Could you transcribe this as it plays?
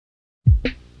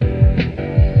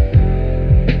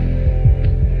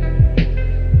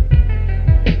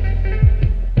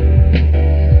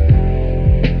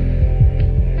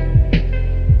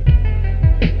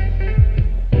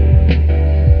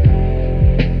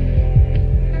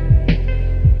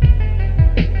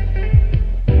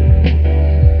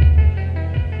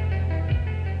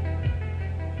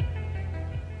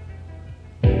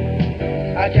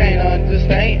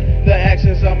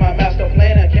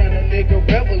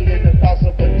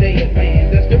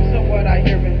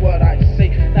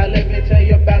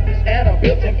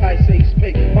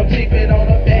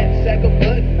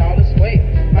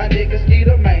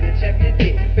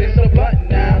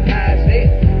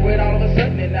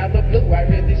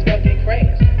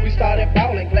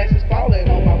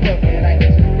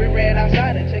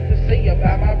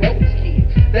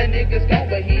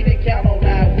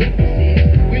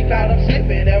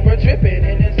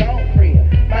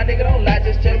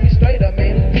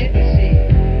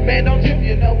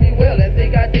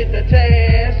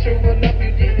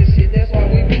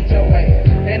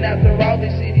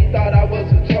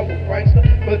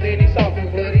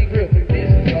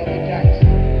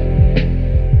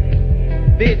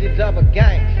Visions of a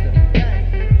gangster.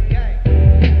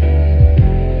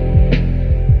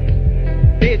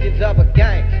 Visions of a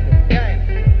gangster.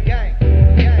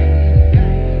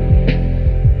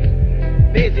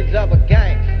 Visions of a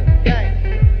gangster.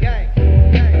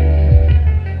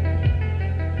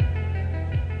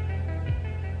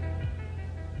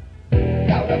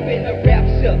 Caught up in a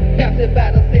rapture, captured by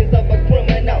the sins of a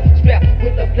criminal, strapped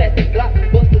with a plastic block.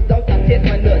 Busters don't test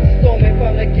my nuts. Storming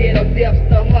from the ghetto depths,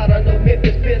 the heart of the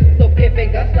Memphis pistol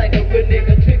pimping. I like a real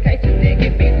nigga trick, can't you dig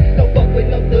it, bitch? Don't fuck with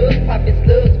no thugs, popping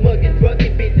slugs, mugging,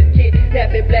 drugging bitches,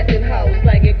 kidnapping, blasting hoes,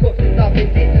 slanging corpses off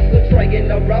in ditches, betraying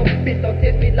the road. Bitch, don't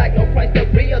test me like no price, the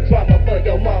real drama for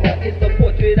your mama. It's the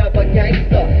portrait of a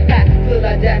gangster. High till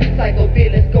I die, psycho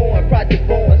villains going, project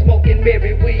born, smoking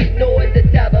Mary weed, knowing the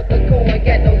child of the corn.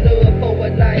 Got no love for a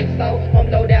lame soul. I'm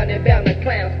low down and bound to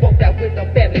clowns. Smoked out with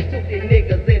them family, took these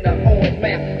niggas in the orange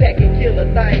mouth. Packing killer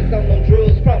things on them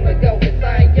drugs from the go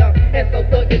inside young. And so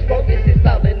thuggish focus is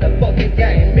all in the fucking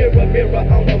game. Mirror, mirror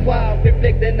on the wall,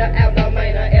 reflecting the outlaw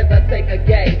manor as I take a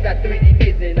gaze. I 3D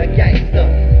vision a gangster.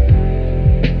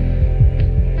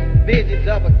 Visions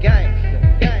of a gangster.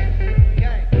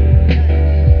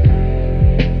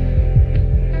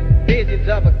 Visions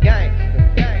of a gangster.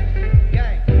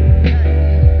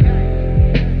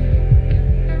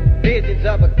 Visions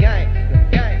of a gangster.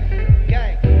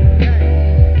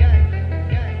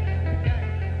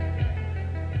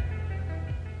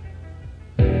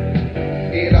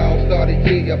 It all started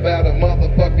here about a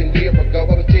motherfucking year ago.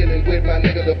 I was chilling with my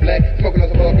nigga the Black, smoking on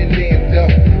some fucking lento.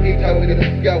 He told me to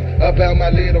go about my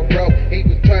little bro. He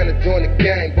was trying to join the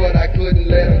gang, but I couldn't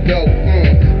let him go.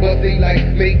 But he like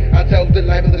me, I told the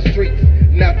life of the streets,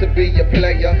 not to be a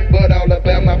player, but all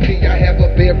about my P. I have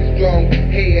a very strong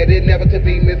head, it never to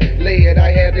be misled.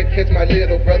 I had to catch my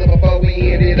little brother before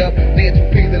we ended up dead.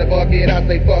 2 peas in a bucket, I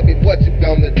say fuck it, what you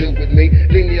gonna do with me?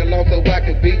 Leave me alone so I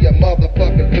can be a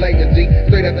motherfucking player, G.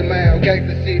 Straight out the mound,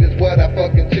 gangsta shit is what I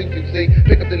fucking choose to see.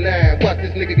 Pick up the 9, watch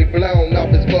this nigga get blown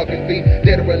off his fucking feet.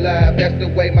 Dead or alive, that's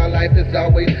the way my life is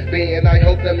always.